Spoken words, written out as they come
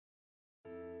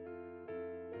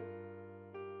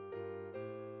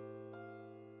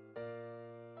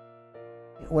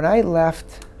When I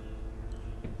left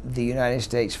the United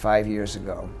States 5 years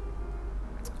ago,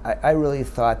 I really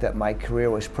thought that my career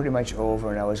was pretty much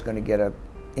over and I was going to get an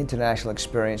international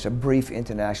experience, a brief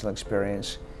international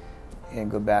experience, and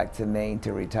go back to Maine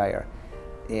to retire.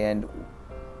 And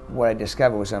what I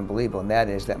discovered was unbelievable, and that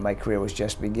is that my career was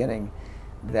just beginning,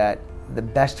 that the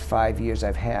best 5 years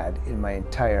I've had in my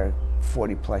entire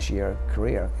 40-plus year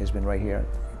career has been right here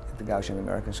at the Kaohsiung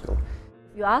American School.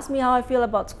 If you ask me how I feel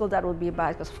about school, that would be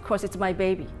bad, because of course it's my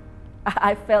baby.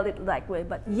 I felt it that way,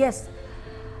 but yes,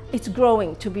 it's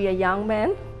growing to be a young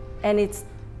man, and it's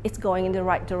going in the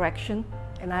right direction,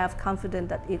 and I have confidence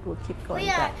that it will keep going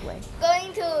that way.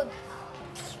 Going to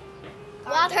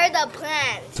water the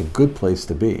plants. It's a good place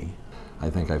to be. I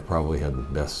think I've probably had the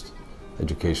best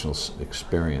educational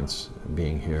experience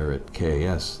being here at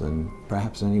KAS than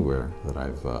perhaps anywhere that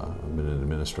I've been an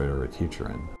administrator or a teacher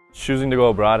in. Choosing to go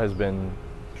abroad has been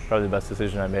probably the best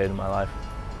decision I made in my life.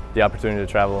 The opportunity to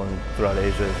travel throughout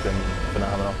Asia has been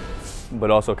phenomenal,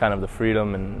 but also kind of the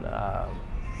freedom and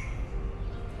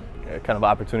kind of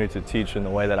opportunity to teach in the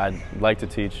way that I'd like to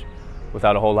teach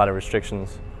without a whole lot of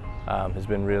restrictions has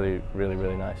been really, really,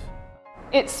 really nice.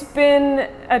 It's been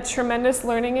a tremendous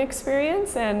learning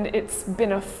experience, and it's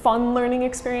been a fun learning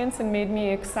experience and made me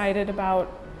excited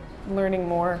about learning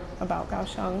more about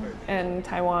Kaohsiung and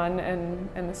Taiwan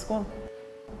and the school.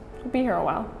 I'll be here a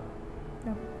while.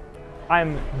 Yeah.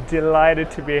 I'm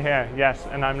delighted to be here, yes,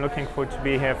 and I'm looking forward to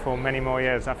be here for many more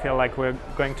years. I feel like we're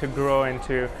going to grow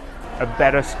into a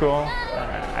better school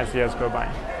as years go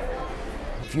by.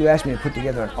 If you ask me to put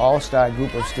together an all-star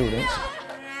group of students,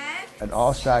 an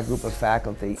all-star group of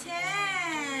faculty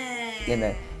in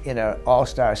an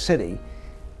all-star city,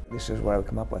 this is what I would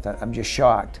come up with. I'm just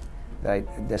shocked that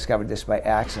I discovered this by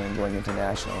accident going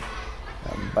international.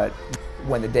 But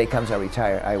when the day comes I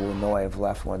retire, I will know I have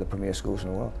left one of the premier schools in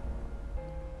the world.